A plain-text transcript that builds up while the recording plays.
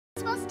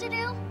supposed to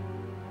do?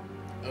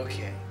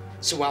 Okay.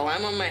 So while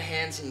I'm on my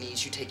hands and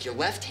knees, you take your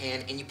left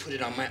hand and you put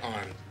it on my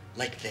arm,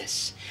 like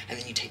this. And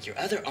then you take your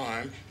other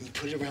arm and you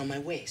put it around my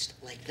waist,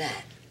 like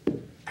that.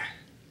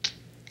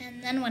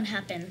 And then what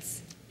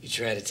happens? You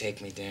try to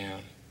take me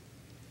down.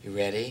 You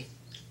ready?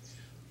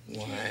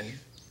 1,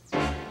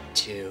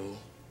 2,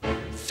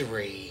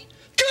 3,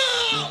 go!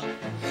 Ow!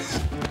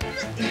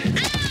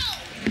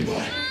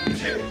 1, 2,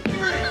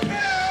 3.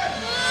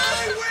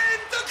 I win!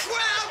 The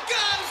crowd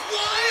goes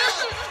wild!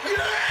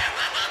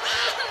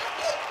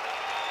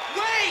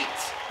 Wait!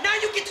 Now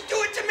you get to do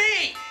it to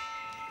me!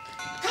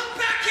 Come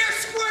back here,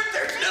 Squirt!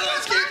 There's no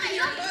escaping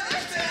your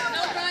punishment!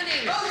 No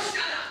running! Oh,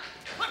 shut up!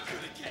 I'm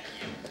gonna get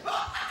you!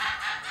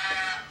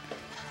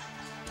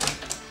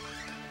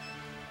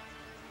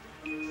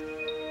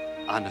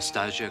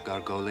 Anastasia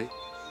Gargoli.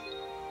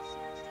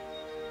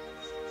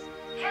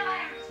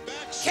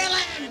 Kill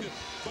him!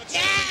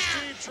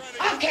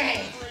 Yeah!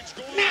 Okay!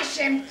 Mash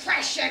him,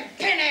 crush him,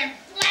 pin him,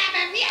 slam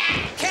him,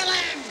 yeah! Kill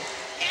him!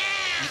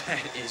 Yeah!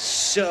 That is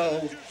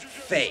so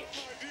fake.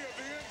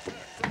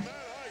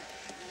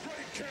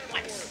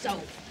 What's so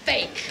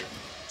fake?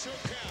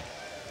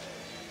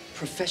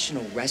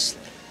 Professional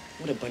wrestling.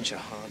 What a bunch of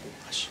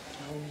hogwash.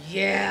 Oh,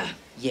 yeah?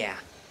 Yeah.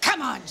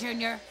 Come on,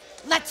 Junior.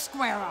 Let's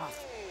square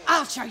off.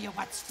 I'll show you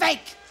what's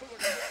fake.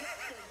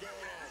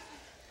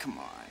 Come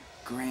on,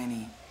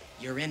 Granny.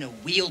 You're in a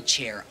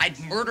wheelchair. I'd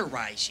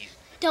murderize you.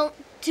 Don't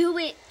do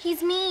it.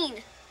 He's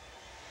mean.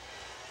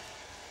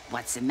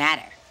 What's the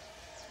matter?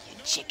 You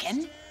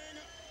chicken?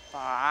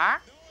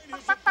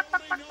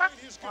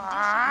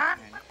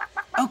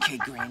 Okay,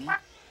 Granny.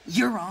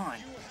 You're on.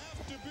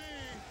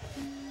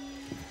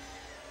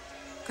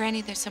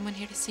 Granny, there's someone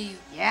here to see you.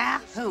 Yeah?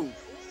 Who?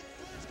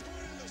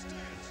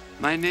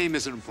 My name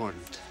isn't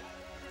important,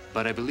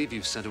 but I believe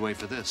you've sent away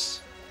for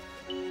this.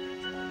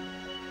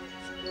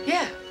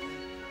 Yeah.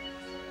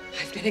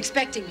 I've been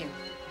expecting you.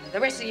 The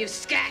rest of you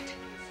scat.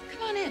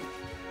 Come on in.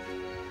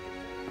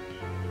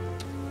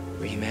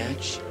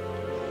 Rematch?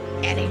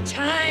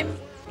 Anytime,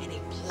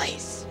 any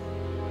place.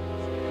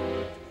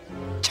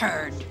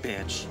 Turd.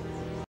 Bitch.